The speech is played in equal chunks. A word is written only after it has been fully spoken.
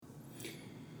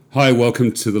Hi,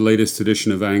 welcome to the latest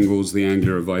edition of Angles, the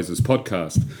Angler Advisors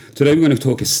podcast. Today we're going to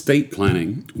talk estate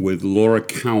planning with Laura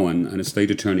Cowan, an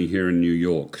estate attorney here in New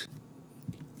York.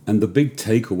 And the big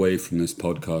takeaway from this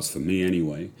podcast, for me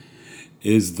anyway,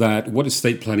 is that what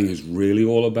estate planning is really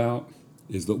all about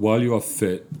is that while you are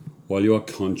fit, while you are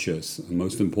conscious, and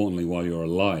most importantly, while you're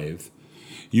alive,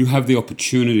 you have the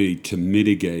opportunity to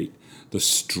mitigate the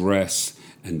stress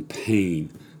and pain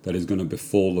that is going to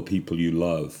befall the people you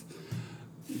love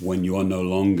when you are no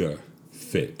longer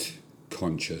fit,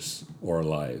 conscious, or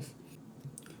alive.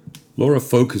 Laura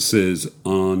focuses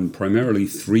on primarily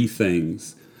three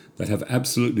things that have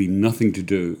absolutely nothing to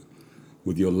do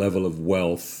with your level of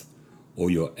wealth or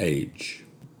your age.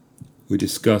 We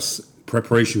discuss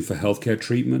preparation for healthcare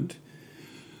treatment.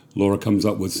 Laura comes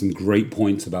up with some great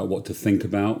points about what to think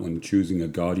about when choosing a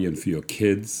guardian for your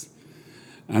kids.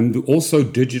 And also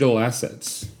digital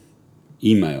assets,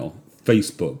 email,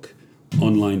 Facebook,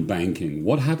 online banking.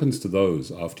 What happens to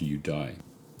those after you die?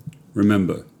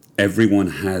 Remember, everyone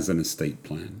has an estate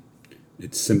plan.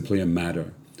 It's simply a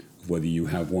matter of whether you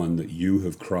have one that you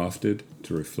have crafted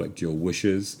to reflect your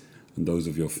wishes and those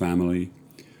of your family,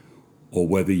 or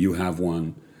whether you have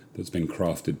one that's been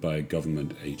crafted by a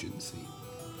government agency.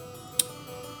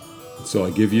 So I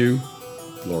give you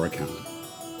Laura Cowan.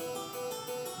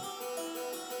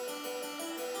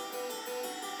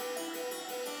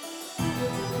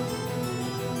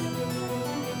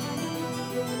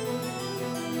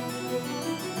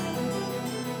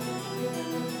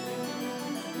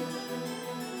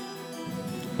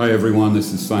 Hi everyone,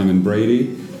 this is Simon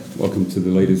Brady. Welcome to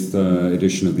the latest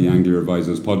edition of the Angler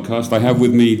Advisors podcast. I have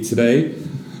with me today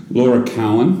Laura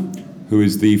Cowan, who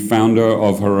is the founder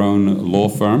of her own law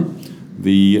firm.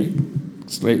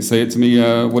 Say it to me,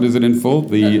 what is it in full?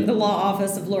 The Law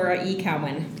Office of Laura E.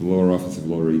 Cowan. The Law Office of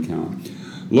Laura E. Cowan.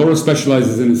 Laura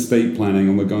specializes in estate planning,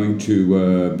 and we're going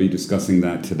to be discussing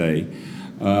that today.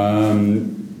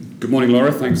 Good morning,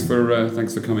 Laura. Thanks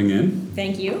for coming in.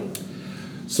 Thank you.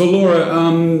 So, Laura,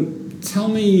 tell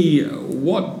me,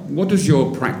 what does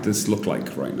your practice look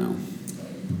like right now?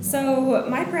 So,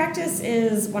 my practice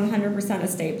is 100%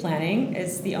 estate planning.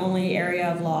 It's the only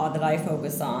area of law that I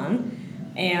focus on.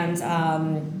 And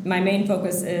my main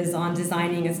focus is on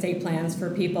designing estate plans for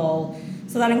people.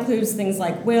 So that includes things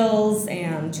like wills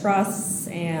and trusts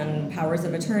and powers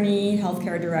of attorney,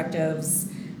 healthcare directives,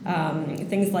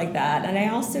 things like that. And I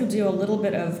also do a little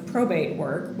bit of probate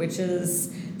work, which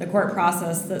is the court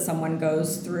process that someone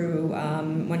goes through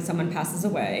when someone passes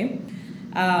away.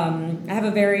 I have a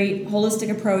very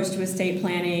holistic approach to estate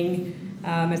planning.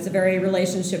 It's a very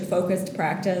relationship-focused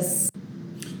practice.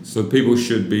 So people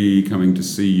should be coming to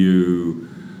see you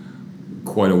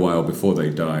quite a while before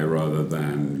they die rather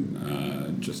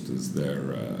than just as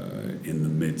they're in the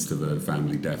midst of a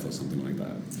family death or something like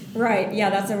that. Right, yeah,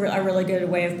 that's a really good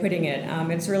way of putting it.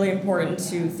 It's really important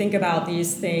to think about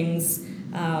these things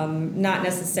not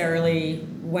necessarily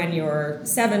when you're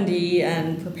 70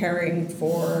 and preparing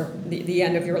for the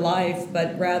end of your life,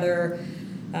 but rather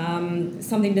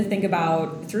something to think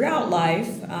about throughout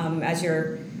life as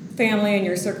your family and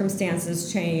your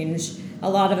circumstances change. A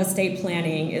lot of estate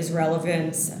planning is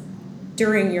relevant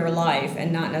during your life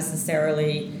and not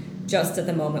necessarily just at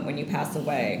the moment when you pass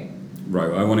away.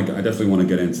 Right, I definitely want to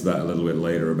get into that a little bit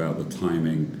later about the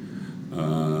timing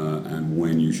and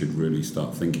when you should really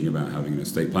start thinking about having an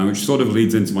estate plan, which sort of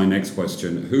leads into my next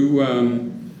question.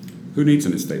 Who needs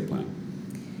an estate plan?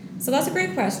 So that's a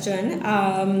great question.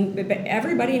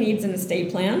 Everybody needs an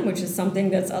estate plan, which is something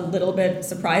that's a little bit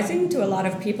surprising to a lot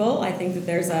of people. I think that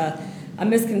there's a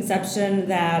misconception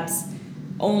that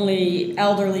only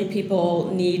elderly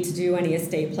people need to do any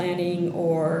estate planning,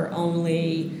 or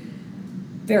only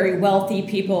very wealthy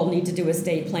people need to do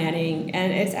estate planning,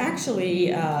 and it's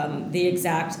actually the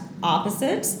exact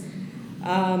opposite.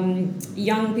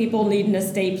 Young people need an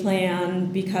estate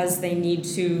plan because they need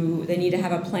to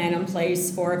have a plan in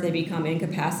place for if they become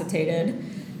incapacitated.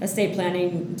 Estate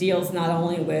planning deals not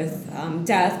only with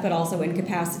death but also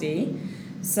incapacity.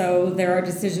 So there are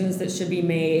decisions that should be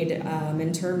made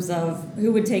in terms of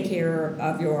who would take care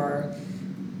of your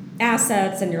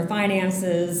assets and your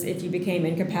finances if you became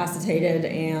incapacitated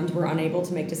and were unable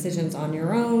to make decisions on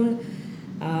your own.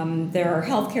 There are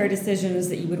healthcare decisions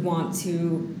that you would want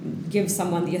to give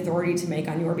someone the authority to make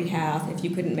on your behalf if you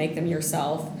couldn't make them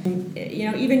yourself.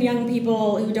 Even young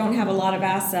people who don't have a lot of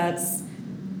assets,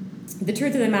 the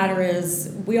truth of the matter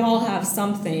is we all have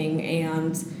something,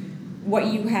 and what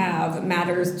you have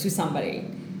matters to somebody.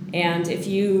 And if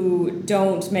you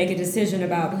don't make a decision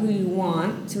about who you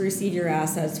want to receive your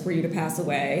assets for you to pass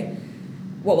away,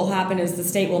 what will happen is the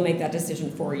state will make that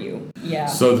decision for you. Yeah.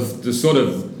 So the sort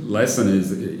of lesson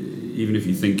is, even if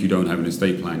you think you don't have an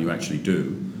estate plan, you actually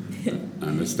do.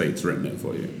 And the estate's written there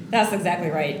for you. That's exactly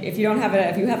right. If you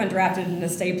haven't drafted an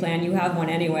estate plan, you have one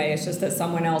anyway. It's just that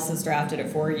someone else has drafted it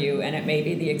for you, and it may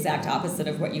be the exact opposite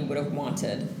of what you would have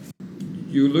wanted.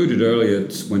 You alluded earlier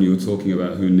when you were talking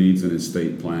about who needs an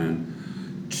estate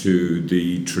plan to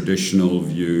the traditional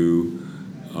view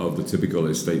of the typical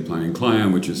estate planning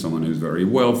client, which is someone who's very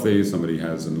wealthy, somebody who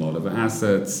has a lot of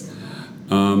assets.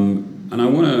 And I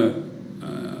want to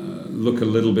look a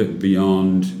little bit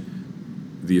beyond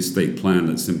the estate plan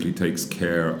that simply takes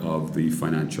care of the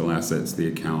financial assets, the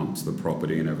accounts, the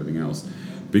property, and everything else.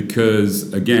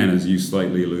 Because, again, as you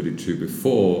slightly alluded to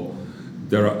before,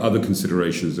 there are other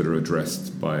considerations that are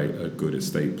addressed by a good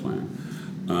estate plan.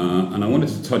 And I wanted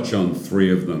to touch on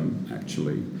three of them,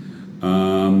 actually.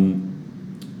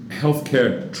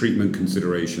 Healthcare treatment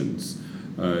considerations.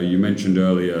 You mentioned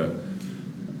earlier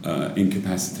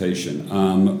incapacitation.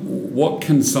 What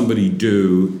can somebody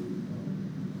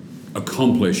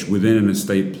accomplish within an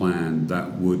estate plan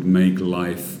that would make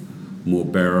life more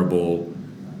bearable,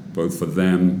 both for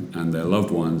them and their loved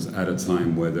ones, at a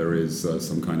time where there is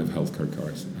some kind of health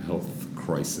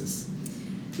crisis?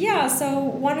 Yeah, so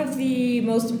one of the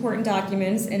most important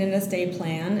documents in an estate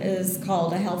plan is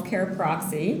called a healthcare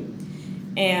proxy,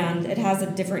 and it has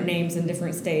different names in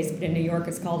different states, but in New York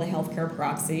it's called a healthcare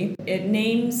proxy. It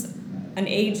names an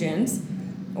agent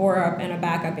and a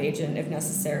backup agent if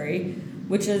necessary,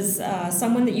 which is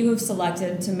someone that you have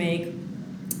selected to make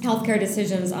healthcare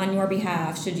decisions on your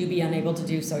behalf should you be unable to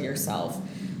do so yourself.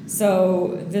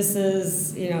 So this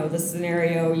is, the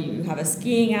scenario: you have a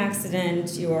skiing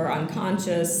accident, you are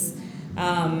unconscious,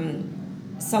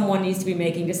 someone needs to be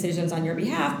making decisions on your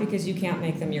behalf because you can't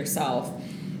make them yourself.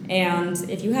 And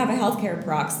if you have a healthcare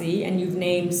proxy and you've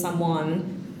named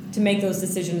someone to make those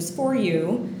decisions for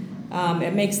you,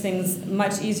 it makes things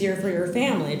much easier for your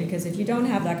family, because if you don't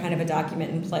have that kind of a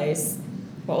document in place,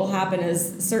 what will happen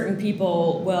is certain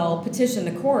people will petition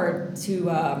the court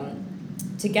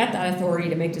to get that authority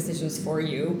to make decisions for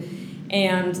you.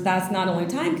 And that's not only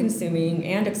time consuming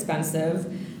and expensive,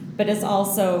 but it's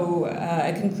also,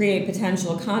 it can create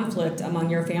potential conflict among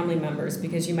your family members,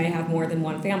 because you may have more than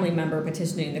one family member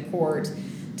petitioning the court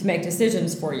to make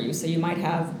decisions for you. So you might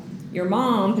have your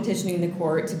mom petitioning the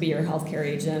court to be your healthcare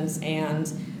agent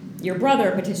and your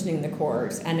brother petitioning the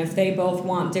court. And if they both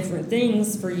want different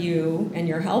things for you and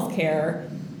your healthcare,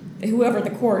 whoever the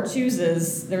court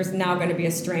chooses, there's now going to be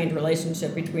a strained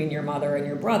relationship between your mother and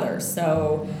your brother.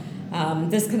 So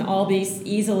this can all be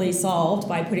easily solved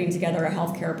by putting together a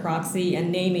healthcare proxy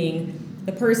and naming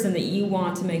the person that you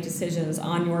want to make decisions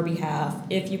on your behalf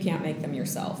if you can't make them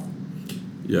yourself.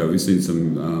 Yeah, we've seen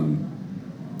some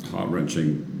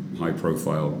heart-wrenching,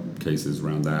 high-profile cases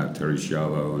around that, Terry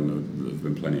Schiavo, and there's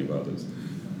been plenty of others.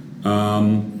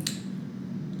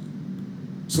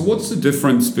 So what's the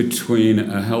difference between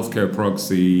a healthcare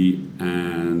proxy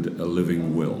and a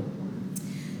living will?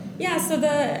 Yeah, so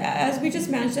as we just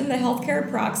mentioned, the healthcare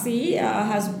proxy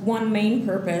has one main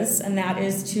purpose, and that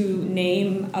is to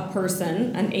name a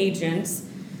person, an agent,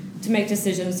 to make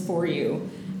decisions for you.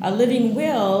 A living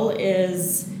will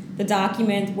is the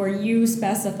document where you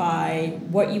specify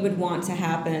what you would want to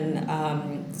happen,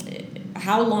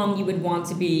 how long you would want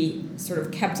to be sort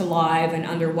of kept alive, and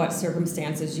under what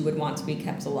circumstances you would want to be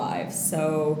kept alive.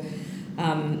 So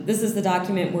this is the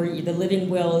document where the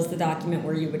living will is the document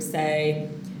where you would say,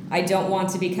 I don't want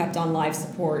to be kept on life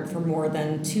support for more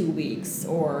than 2 weeks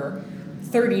or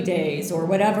 30 days or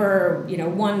whatever,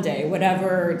 1 day,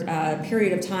 whatever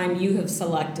period of time you have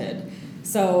selected.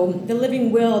 So the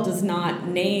living will does not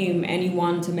name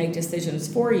anyone to make decisions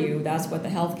for you. That's what the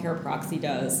healthcare proxy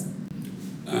does.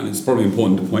 And it's probably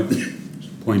important to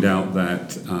point out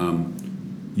that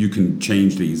you can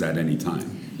change these at any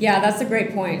time. Yeah, that's a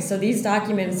great point. So these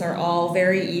documents are all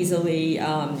very easily,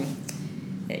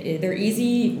 they're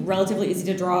relatively easy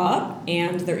to draw up,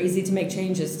 and they're easy to make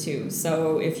changes to.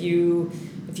 So if you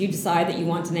decide that you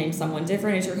want to name someone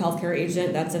different as your healthcare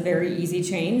agent, that's a very easy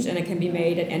change, and it can be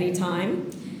made at any time.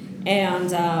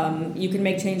 And you can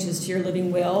make changes to your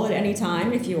living will at any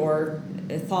time if your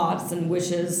thoughts and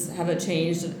wishes have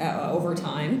changed over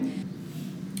time.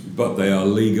 But they are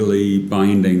legally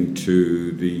binding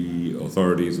to the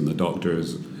authorities and the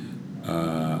doctors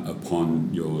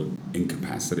upon your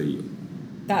incapacity.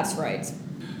 That's right.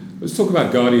 Let's talk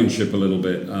about guardianship a little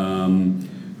bit.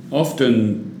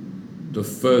 Often the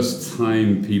first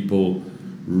time people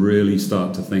really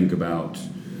start to think about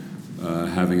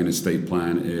having an estate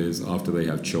plan is after they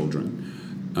have children.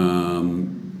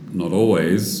 Not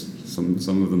always.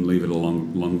 Some of them leave it a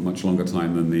much longer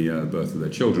time than the birth of their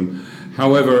children.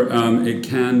 However, it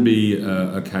can be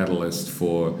a catalyst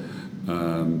for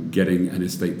getting an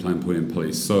estate plan put in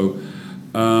place. So,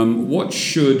 what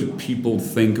should people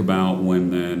think about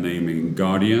when they're naming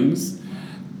guardians?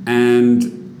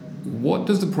 And what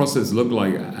does the process look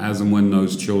like as and when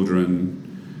those children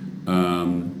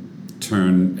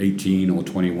turn 18 or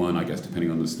 21, I guess,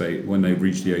 depending on the state, when they've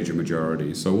reached the age of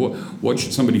majority? So what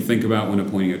should somebody think about when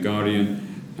appointing a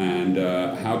guardian, and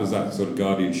how does that sort of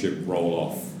guardianship roll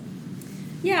off?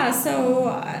 Yeah, so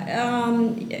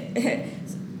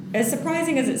as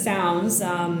surprising as it sounds,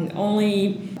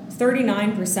 only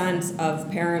 39% of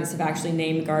parents have actually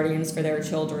named guardians for their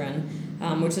children,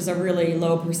 which is a really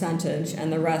low percentage,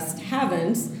 and the rest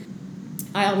haven't.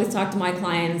 I always talk to my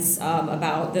clients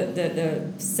about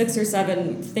the 6 or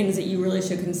 7 things that you really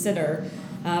should consider.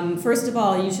 First of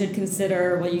all, you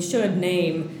should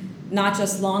name not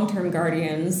just long-term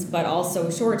guardians, but also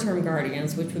short-term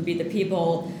guardians, which would be the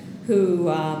people who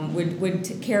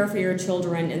would care for your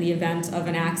children in the event of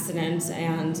an accident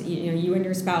and you and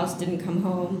your spouse didn't come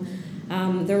home.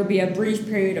 There would be a brief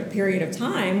period of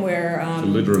time where so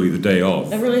literally the day of.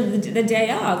 The day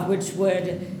of, which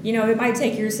would, it might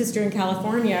take your sister in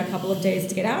California a couple of days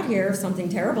to get out here if something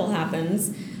terrible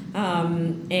happens.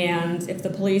 And if the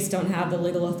police don't have the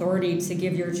legal authority to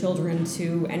give your children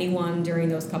to anyone during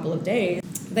those couple of days,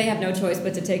 they have no choice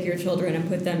but to take your children and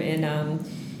put them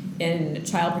in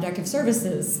Child Protective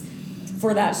Services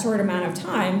for that short amount of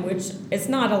time, which it's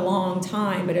not a long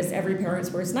time, but it's every parent's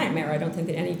worst nightmare. I don't think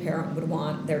that any parent would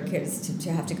want their kids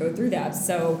to have to go through that.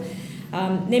 So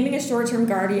naming a short-term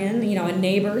guardian, a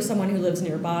neighbor, someone who lives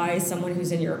nearby, someone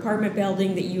who's in your apartment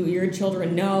building that your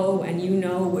children know and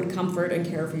would comfort and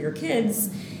care for your kids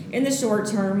in the short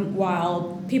term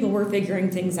while people were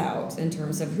figuring things out in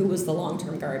terms of who was the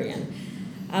long-term guardian.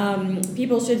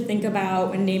 People should think about,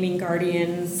 when naming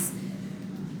guardians,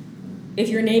 if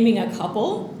you're naming a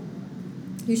couple,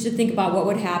 you should think about what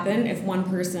would happen if one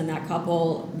person in that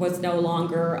couple was no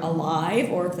longer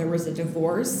alive, or if there was a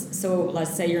divorce. So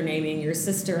let's say you're naming your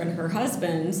sister and her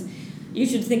husband. You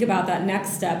should think about that next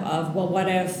step of, well, what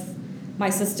if my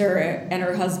sister and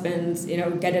her husband,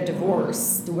 get a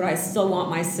divorce? Would I still want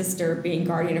my sister being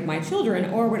guardian of my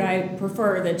children, or would I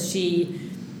prefer that she,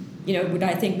 would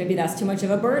I think maybe that's too much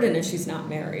of a burden if she's not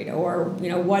married? Or,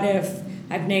 what if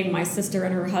I've named my sister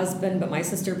and her husband, but my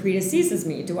sister predeceases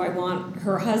me? Do I want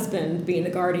her husband being the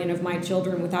guardian of my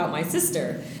children without my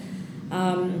sister?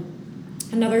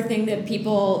 Another thing that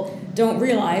people don't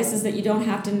realize is that you don't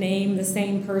have to name the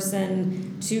same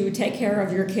person to take care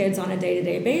of your kids on a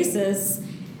day-to-day basis.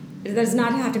 It does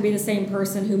not have to be the same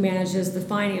person who manages the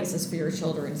finances for your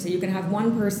children. So you can have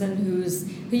one person who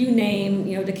you name,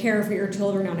 to care for your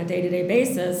children on a day-to-day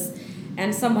basis,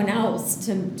 and someone else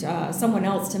to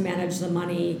manage the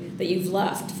money that you've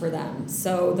left for them.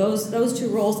 So those two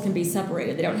roles can be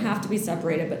separated. They don't have to be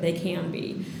separated, but they can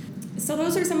be. So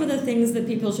those are some of the things that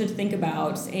people should think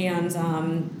about, and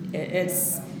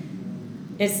it's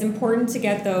important to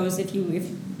get those. If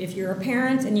you're a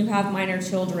parent and you have minor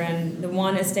children, the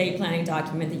one estate planning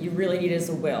document that you really need is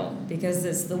a will, because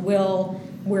it's the will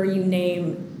where you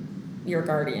name your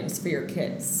guardians for your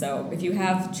kids. So if you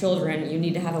have children, you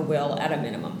need to have a will at a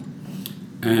minimum.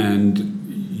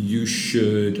 And you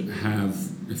should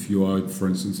have, if you are, for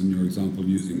instance, in your example,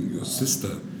 using your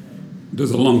sister,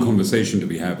 there's a long conversation to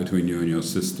be had between you and your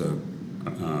sister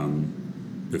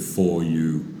before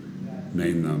you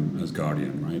name them as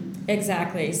guardian, right?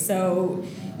 Exactly. So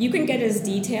you can get as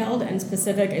detailed and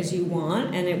specific as you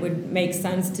want, and it would make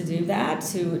sense to do that,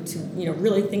 to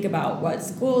really think about what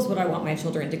schools would I want my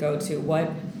children to go to, what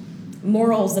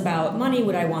morals about money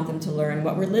would I want them to learn,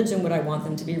 what religion would I want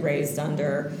them to be raised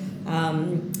under.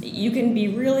 You can be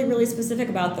really, really specific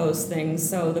about those things,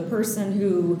 so the person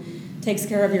who takes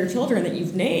care of your children that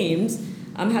you've named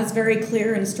has very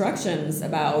clear instructions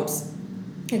about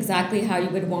exactly how you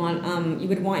would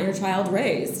want your child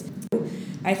raised.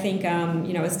 I think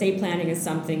estate planning is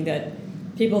something that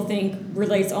people think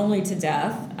relates only to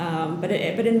death, but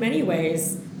in many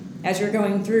ways, as you're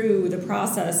going through the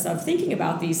process of thinking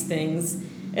about these things,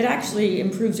 it actually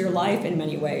improves your life in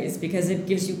many ways, because it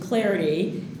gives you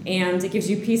clarity and it gives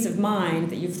you peace of mind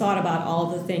that you've thought about all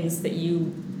the things that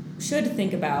you should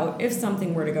think about if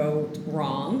something were to go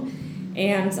wrong.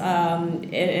 And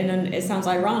it sounds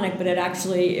ironic, but it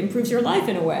actually improves your life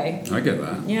in a way. I get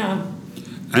that. Yeah.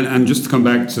 And just to come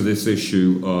back to this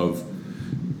issue of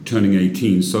turning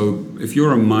 18. So if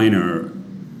you're a minor,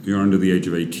 you're under the age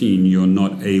of 18, you're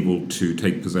not able to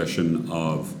take possession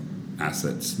of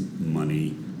assets,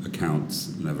 money, accounts,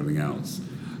 and everything else.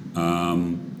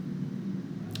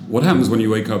 What happens when you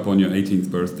wake up on your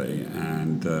 18th birthday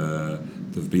and there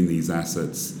have been these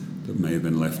assets that may have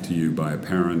been left to you by a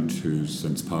parent who's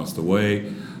since passed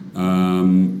away?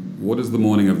 What is the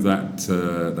morning of that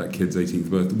kid's 18th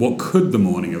birthday? What could the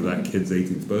morning of that kid's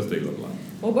 18th birthday look like?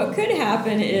 Well, what could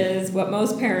happen is what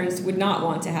most parents would not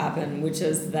want to happen, which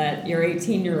is that your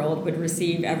 18-year-old would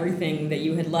receive everything that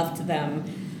you had left to them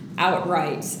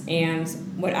outright. And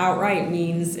what outright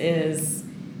means is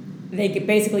they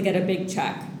basically get a big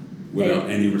check. Without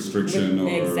any restriction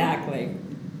Exactly.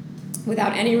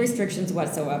 Without any restrictions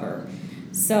whatsoever.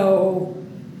 So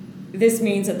this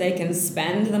means that they can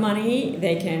spend the money,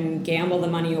 they can gamble the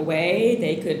money away,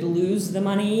 they could lose the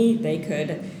money, they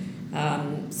could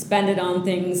spend it on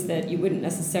things that you wouldn't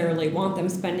necessarily want them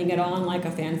spending it on, like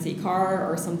a fancy car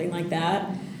or something like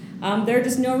that. There are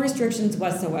just no restrictions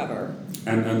whatsoever.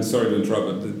 And sorry to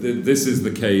interrupt, but this is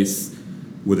the case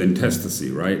with intestacy,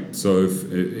 right? So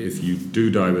if you do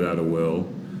die without a will,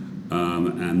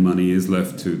 and money is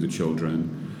left to the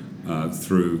children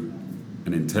through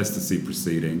an intestacy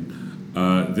proceeding,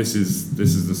 this is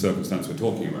the circumstance we're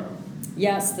talking about.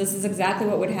 Yes, this is exactly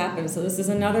what would happen. So this is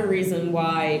another reason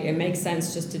why it makes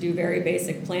sense just to do very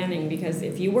basic planning, because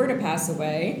if you were to pass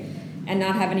away and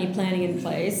not have any planning in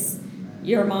place,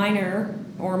 your minor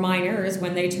or minors,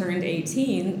 when they turned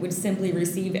 18, would simply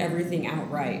receive everything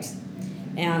outright.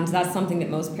 And that's something that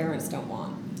most parents don't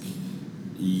want.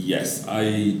 Yes,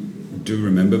 I do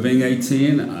remember being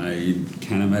 18. I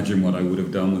can't imagine what I would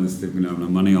have done with this amount of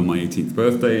money on my 18th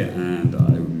birthday, and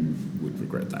I would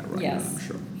regret that right now, I'm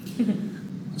sure.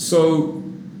 So,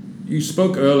 you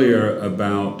spoke earlier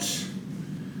about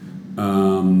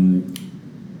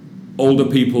older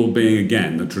people being,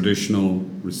 again, the traditional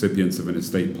recipients of an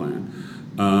estate plan.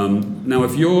 Now,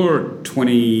 if you're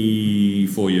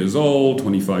 24 years old,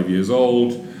 25 years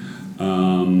old,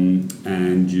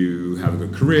 and you have a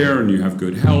good career and you have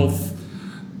good health,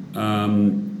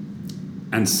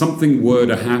 and something were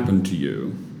to happen to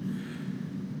you,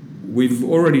 we've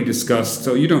already discussed,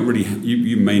 so you don't really,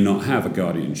 you may not have a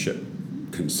guardianship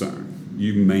concern.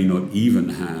 You may not even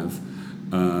have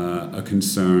a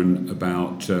concern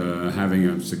about having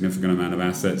a significant amount of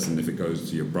assets, and if it goes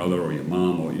to your brother or your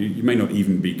mom, or you may not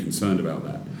even be concerned about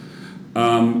that.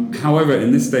 However,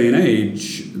 in this day and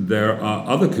age, there are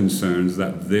other concerns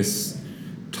that this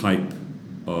type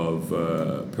of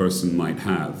person might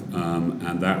have,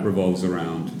 and that revolves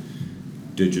around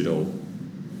digital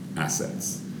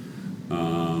assets.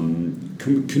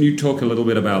 Can you talk a little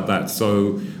bit about that?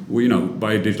 So,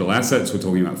 by digital assets, we're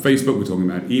talking about Facebook, we're talking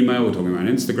about email, we're talking about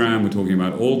Instagram, we're talking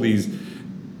about all these.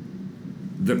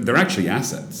 They're actually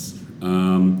assets.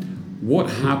 What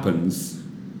happens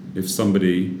if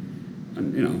somebody,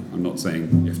 and I'm not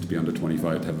saying you have to be under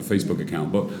 25 to have a Facebook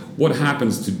account, but what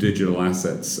happens to digital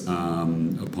assets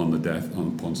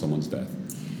upon someone's death?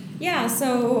 Yeah,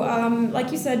 so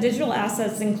like you said, digital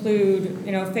assets include,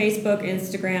 Facebook,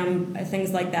 Instagram,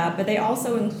 things like that, but they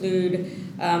also include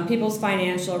people's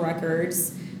financial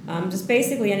records, just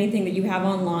basically anything that you have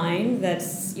online that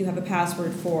you have a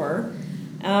password for.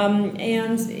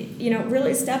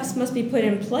 Really steps must be put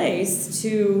in place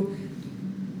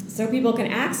so people can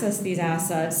access these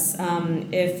assets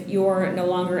if you're no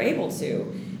longer able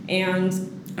to. And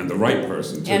the right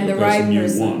person, too. And the right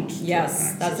person. You want.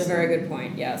 Yes, that's a very good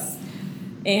point, yes.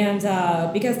 And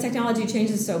because technology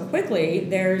changes so quickly,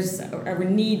 there's a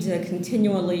need to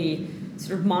continually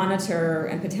sort of monitor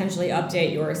and potentially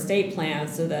update your estate plan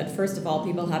so that, first of all,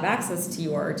 people have access to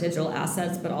your digital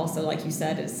assets, but also, like you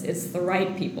said, it's the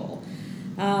right people.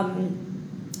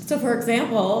 So, for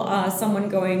example, someone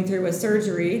going through a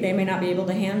surgery, they may not be able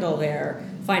to handle their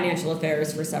financial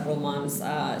affairs for several months.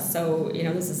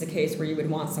 This is a case where you would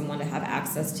want someone to have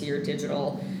access to your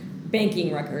digital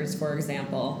banking records, for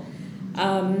example.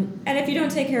 And if you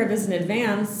don't take care of this in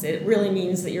advance, it really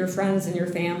means that your friends and your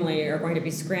family are going to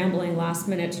be scrambling last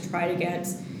minute to try to get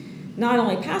not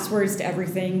only passwords to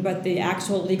everything, but the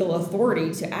actual legal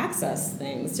authority to access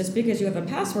things. Just because you have a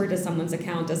password to someone's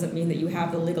account doesn't mean that you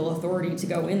have the legal authority to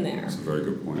go in there. That's a very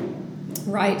good point.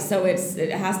 Right, so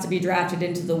it has to be drafted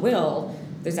into the will.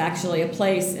 There's actually a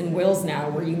place in wills now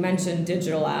where you mention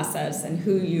digital assets and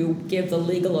who you give the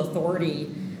legal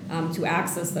authority to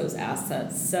access those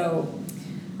assets. So,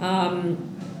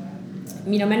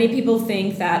 many people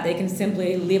think that they can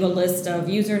simply leave a list of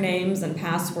usernames and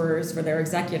passwords for their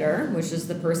executor, which is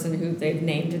the person who they've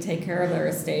named to take care of their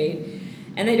estate,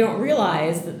 and they don't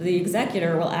realize that the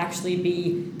executor will actually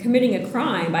be committing a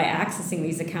crime by accessing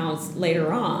these accounts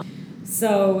later on.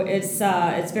 So it's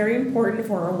very important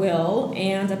for a will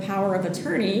and a power of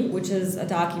attorney, which is a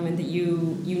document that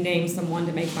you name someone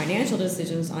to make financial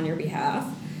decisions on your behalf.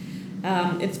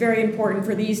 It's very important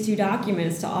for these two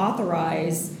documents to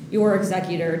authorize your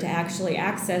executor to actually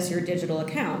access your digital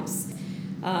accounts.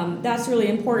 That's really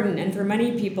important, and for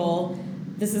many people,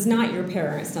 this is not your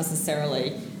parents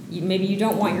necessarily. Maybe you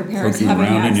don't want your parents poking having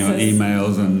around access. in your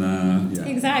emails and yeah.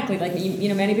 Exactly, like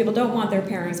many people don't want their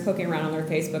parents poking around on their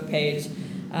Facebook page.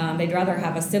 They'd rather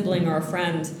have a sibling or a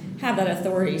friend have that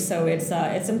authority. So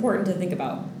it's important to think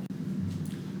about.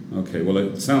 Okay, well,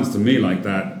 it sounds to me like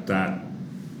that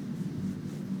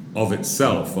of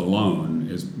itself alone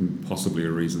is possibly a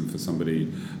reason for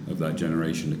somebody of that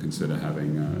generation to consider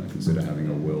having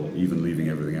a will, even leaving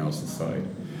everything else aside.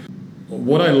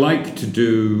 What I like to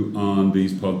do on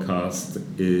these podcasts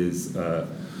is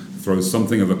throw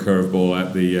something of a curveball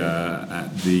at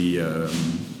the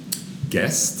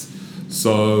guest.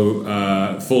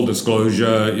 So, full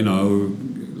disclosure,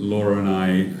 Laura and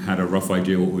I had a rough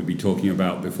idea what we'd be talking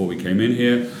about before we came in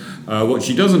here. What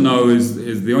she doesn't know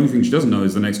is the only thing she doesn't know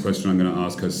is the next question I'm going to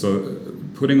ask her. So,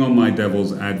 putting on my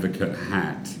devil's advocate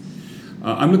hat,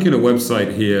 I'm looking at a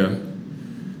website here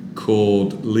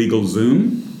called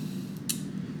LegalZoom,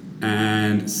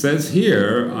 and it says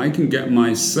here I can get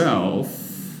myself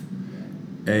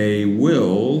a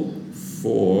will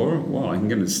I can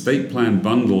get an estate plan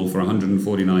bundle for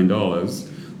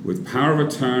 $149 with power of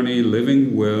attorney,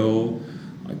 living will.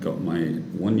 I got my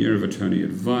 1 year of attorney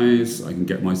advice. I can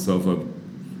get myself a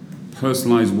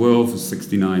personalized will for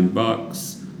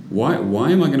 $69.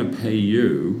 Why am I going to pay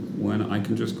you when I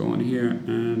can just go on here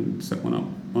and set one up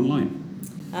online?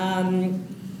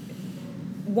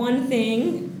 One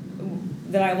thing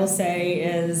that I will say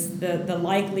is the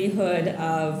likelihood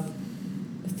of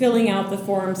filling out the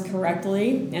forms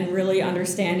correctly and really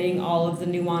understanding all of the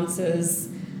nuances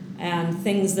and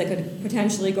things that could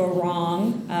potentially go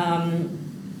wrong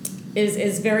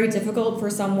is very difficult for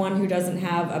someone who doesn't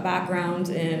have a background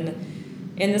in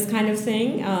this kind of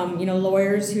thing.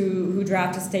 Lawyers who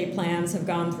draft estate plans have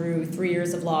gone through 3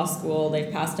 years of law school,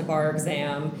 they've passed a bar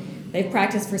exam, they've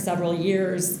practiced for several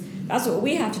years. That's what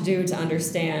we have to do to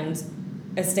understand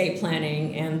estate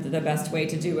planning and the best way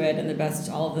to do it and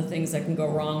all of the things that can go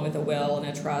wrong with a will and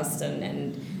a trust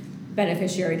and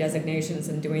beneficiary designations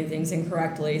and doing things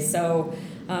incorrectly. So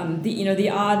the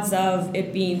odds of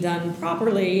it being done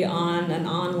properly on an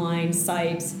online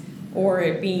site or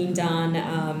it being done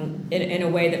in a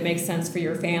way that makes sense for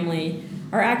your family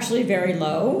are actually very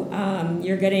low.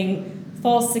 You're getting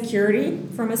false security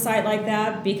from a site like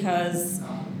that because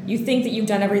you think that you've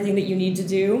done everything that you need to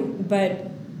do, but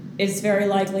it's very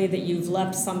likely that you've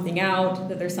left something out,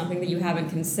 that there's something that you haven't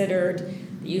considered,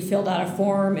 that you filled out a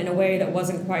form in a way that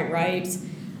wasn't quite right.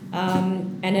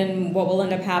 And then what will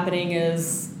end up happening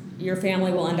is your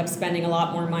family will end up spending a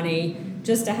lot more money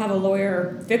just to have a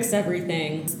lawyer fix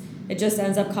everything. It just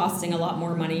ends up costing a lot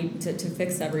more money to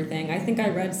fix everything. I think I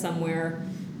read somewhere,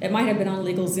 it might have been on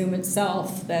LegalZoom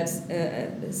itself, that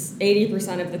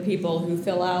 80% of the people who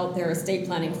fill out their estate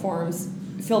planning forms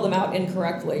fill them out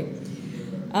incorrectly.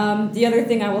 The other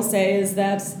thing I will say is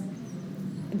that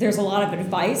there's a lot of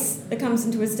advice that comes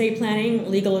into estate planning,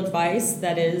 legal advice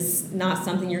that is not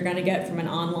something you're going to get from an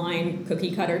online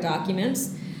cookie-cutter document.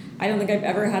 I don't think I've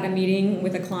ever had a meeting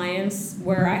with a client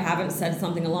where I haven't said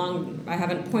something I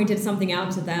haven't pointed something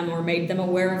out to them or made them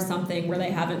aware of something where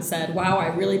they haven't said, wow, I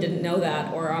really didn't know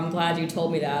that, or I'm glad you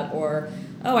told me that, or,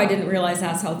 oh, I didn't realize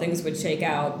that's how things would shake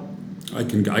out. I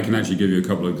can actually give you a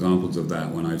couple of examples of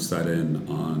that when I've sat in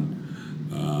on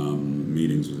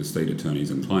meetings with estate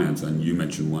attorneys and clients, and you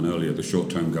mentioned one earlier, the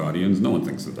short-term guardians. No one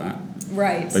thinks of that.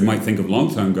 Right. They might think of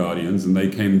long-term guardians, and they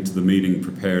came to the meeting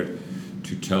prepared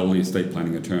to tell the estate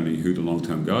planning attorney who the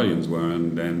long-term guardians were,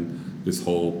 and then this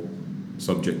whole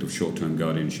subject of short-term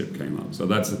guardianship came up. So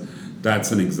that's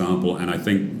an example, and I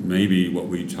think maybe what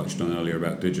we touched on earlier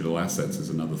about digital assets is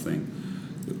another thing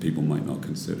that people might not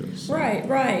consider. So.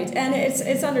 Right. And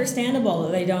it's understandable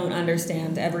that they don't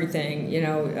understand everything.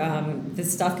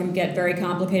 This stuff can get very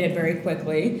complicated very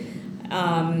quickly.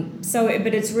 But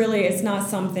it's not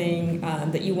something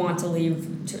that you want to leave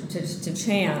to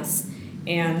chance.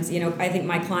 And, I think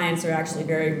my clients are actually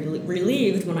very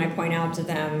relieved when I point out to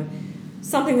them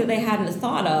something that they hadn't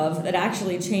thought of that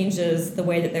actually changes the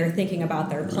way that they're thinking about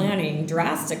their planning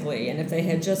drastically. And if they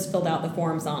had just filled out the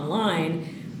forms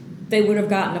online, they would have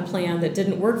gotten a plan that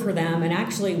didn't work for them and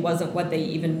actually wasn't what they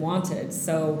even wanted.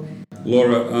 So,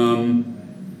 Laura,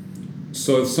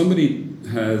 so if somebody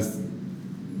has,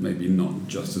 maybe not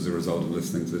just as a result of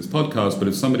listening to this podcast, but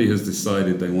if somebody has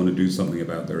decided they want to do something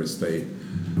about their estate,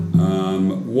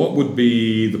 what would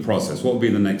be the process? What would be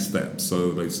the next step?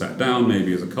 So they've sat down,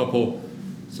 maybe as a couple,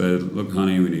 said, look,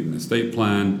 honey, we need an estate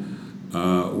plan.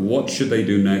 What should they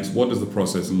do next? What does the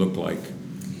process look like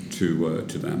to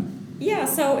them? Yeah,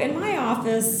 so in my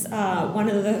office, one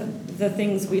of the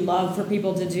things we love for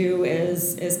people to do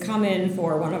is come in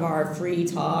for one of our free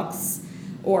talks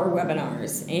or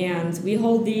webinars. And we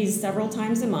hold these several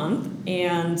times a month,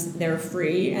 and they're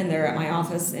free, and they're at my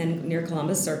office near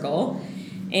Columbus Circle.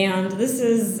 And this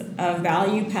is a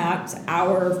value-packed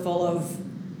hour full of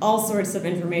all sorts of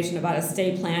information about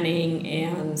estate planning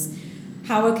and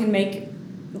how it can make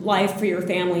life for your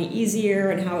family easier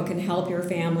and how it can help your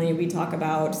family. We talk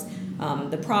about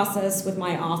the process with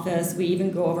my office. We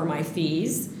even go over my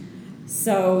fees.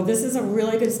 So this is a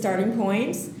really good starting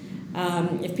point.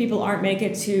 If people aren't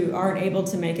able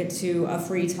to make it to a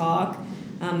free talk,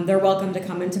 they're welcome to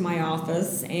come into my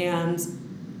office, and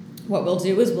what we'll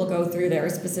do is we'll go through their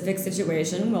specific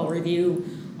situation. We'll review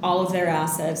all of their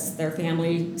assets, their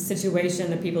family situation,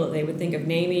 the people that they would think of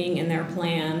naming in their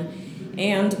plan,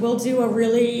 and we'll do a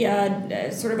really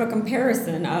sort of a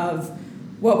comparison of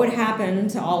what would happen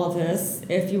to all of this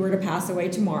if you were to pass away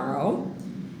tomorrow,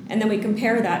 and then we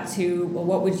compare that to, well,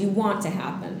 what would you want to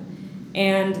happen?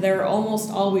 And there are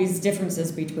almost always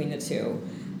differences between the two.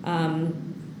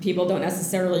 People don't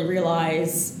necessarily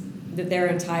realize that their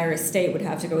entire estate would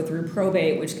have to go through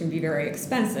probate, which can be very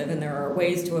expensive, and there are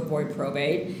ways to avoid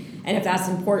probate. And if that's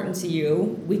important to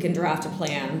you, we can draft a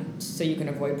plan so you can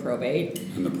avoid probate.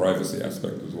 And the privacy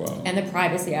aspect as well. And the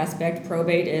privacy aspect,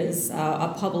 probate is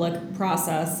a public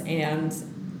process, and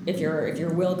if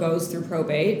your will goes through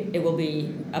probate, it will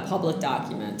be a public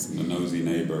document. The nosy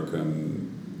neighbor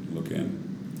can look in.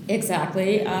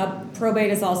 Exactly.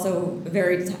 Probate is also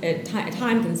very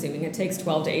time consuming. It takes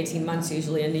 12 to 18 months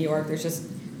usually in New York. There's just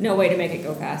no way to make it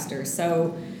go faster.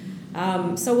 So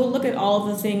we'll look at all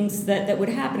of the things that would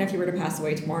happen if you were to pass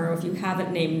away tomorrow. If you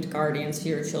haven't named guardians to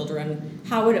your children,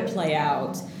 how would it play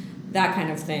out? That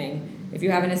kind of thing. If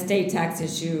you have an estate tax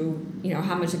issue,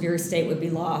 how much of your estate would be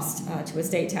lost to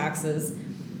estate taxes?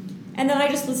 And then I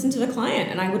just listened to the client,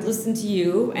 and I would listen to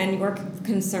you and your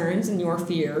concerns and your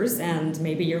fears, and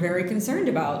maybe you're very concerned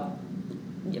about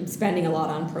spending a lot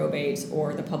on probate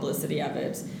or the publicity of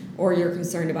it, or you're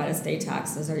concerned about estate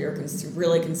taxes, or you're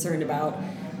really concerned about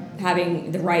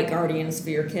having the right guardians for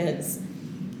your kids.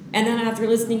 And then after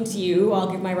listening to you, I'll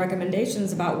give my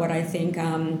recommendations about what I think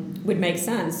would make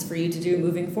sense for you to do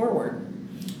moving forward.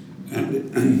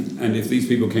 And if these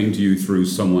people came to you through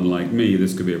someone like me,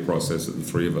 this could be a process that the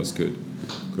three of us could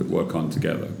work on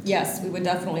together. Yes, we would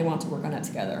definitely want to work on it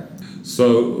together.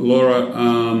 So, Laura,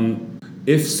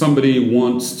 if somebody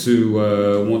wants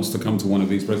to come to one of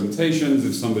these presentations,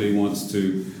 if somebody wants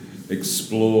to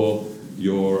explore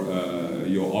your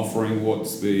offering,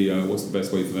 what's the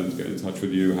best way for them to get in touch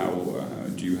with you? How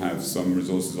do you have some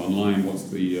resources online? What's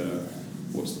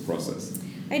the process?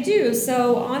 I do.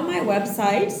 So on my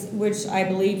website, which I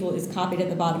believe is copied at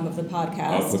the bottom of the podcast.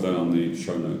 I'll put that on the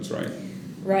show notes, right?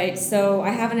 Right. So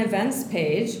I have an events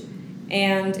page,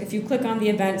 and if you click on the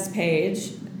events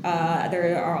page,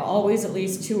 there are always at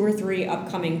least 2 or 3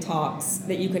 upcoming talks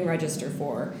that you can register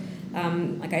for.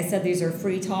 Like I said, these are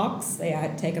free talks. They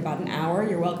take about an hour.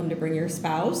 You're welcome to bring your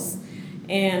spouse,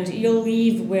 and you'll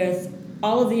leave with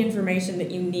all of the information that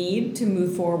you need to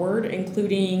move forward,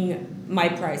 including my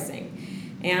pricing.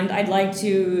 And I'd like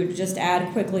to just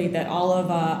add quickly that all of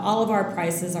our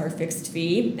prices are fixed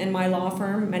fee in my law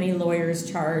firm. Many lawyers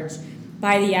charge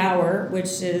by the hour,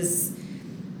 which is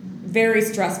very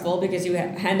stressful because you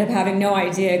end up having no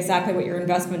idea exactly what your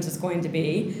investment is going to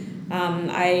be.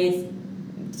 I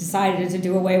decided to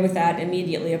do away with that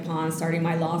immediately upon starting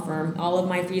my law firm. All of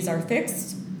my fees are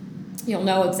fixed. You'll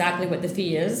know exactly what the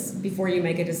fee is before you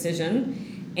make a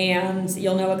decision, and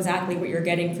you'll know exactly what you're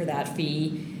getting for that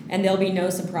fee. And there'll be no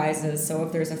surprises. So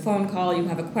if there's a phone call, you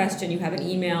have a question, you have an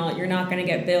email, you're not going to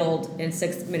get billed in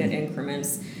 6-minute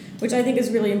increments, which I think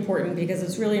is really important because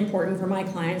it's really important for my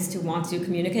clients to want to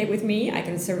communicate with me. I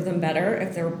can serve them better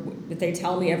if they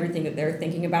tell me everything that they're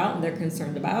thinking about and they're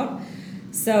concerned about.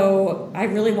 So I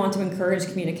really want to encourage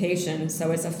communication.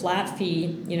 So it's a flat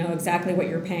fee, you know exactly what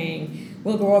you're paying.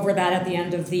 We'll go over that at the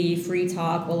end of the free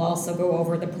talk. We'll also go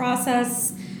over the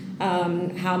process,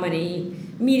 how many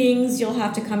meetings you'll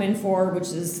have to come in for, which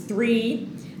is 3.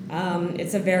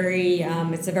 It's a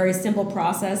very simple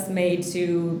process made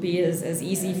to be as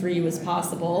easy for you as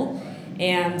possible.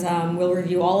 And we'll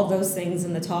review all of those things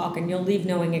in the talk, and you'll leave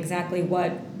knowing exactly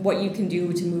what you can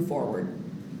do to move forward.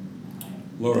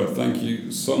 Laura, thank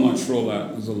you so much for all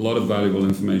that. There's a lot of valuable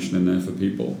information in there for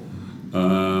people.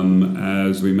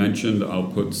 As we mentioned,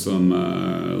 I'll put some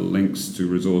links to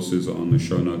resources on the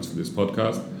show notes for this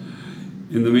podcast.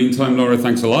 In the meantime, Laura,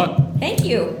 thanks a lot. Thank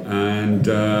you. And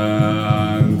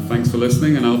thanks for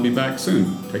listening, and I'll be back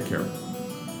soon. Take care.